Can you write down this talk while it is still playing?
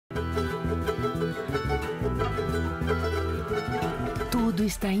Tudo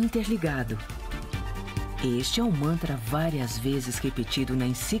está interligado. Este é um mantra várias vezes repetido na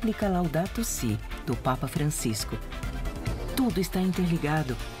encíclica Laudato Si, do Papa Francisco. Tudo está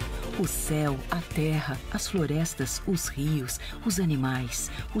interligado. O céu, a terra, as florestas, os rios, os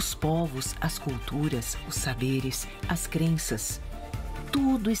animais, os povos, as culturas, os saberes, as crenças.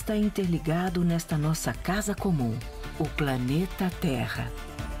 Tudo está interligado nesta nossa casa comum, o planeta Terra.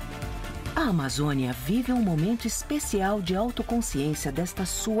 A Amazônia vive um momento especial de autoconsciência desta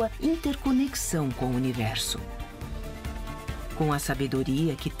sua interconexão com o universo. Com a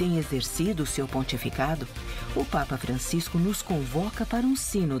sabedoria que tem exercido o seu pontificado, o Papa Francisco nos convoca para um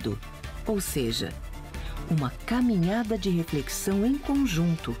sínodo, ou seja, uma caminhada de reflexão em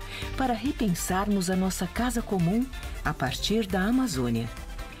conjunto para repensarmos a nossa casa comum a partir da Amazônia.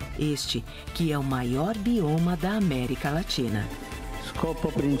 Este que é o maior bioma da América Latina. Lo scopo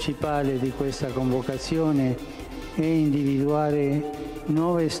principale di questa convocazione è individuare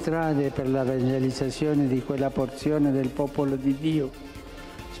nuove strade per la evangelizzazione di quella porzione del popolo di Dio,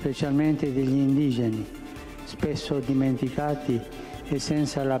 specialmente degli indigeni, spesso dimenticati e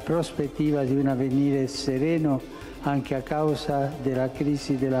senza la prospettiva di un avvenire sereno anche a causa della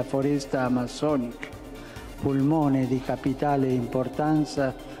crisi della foresta amazzonica, pulmone di capitale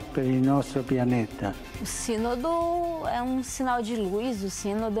importanza per il nostro pianeta. O sínodo é um sinal de luz, o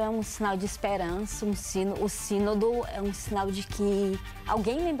sínodo é um sinal de esperança, o sínodo é um sinal de que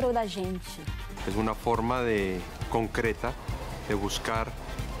alguém lembrou da gente. É uma forma concreta de buscar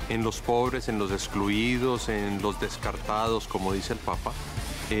en los pobres, en los excluidos, en los descartados, como dice el Papa,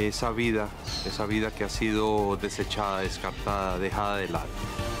 esa vida que ha sido desechada, descartada, dejada de lado.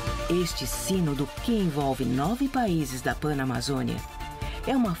 Este sínodo, que envolve 9 países da Panamazônia,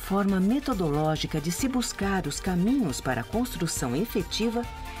 é uma forma metodológica de se buscar os caminhos para a construção efetiva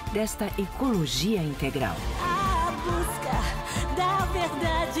desta ecologia integral.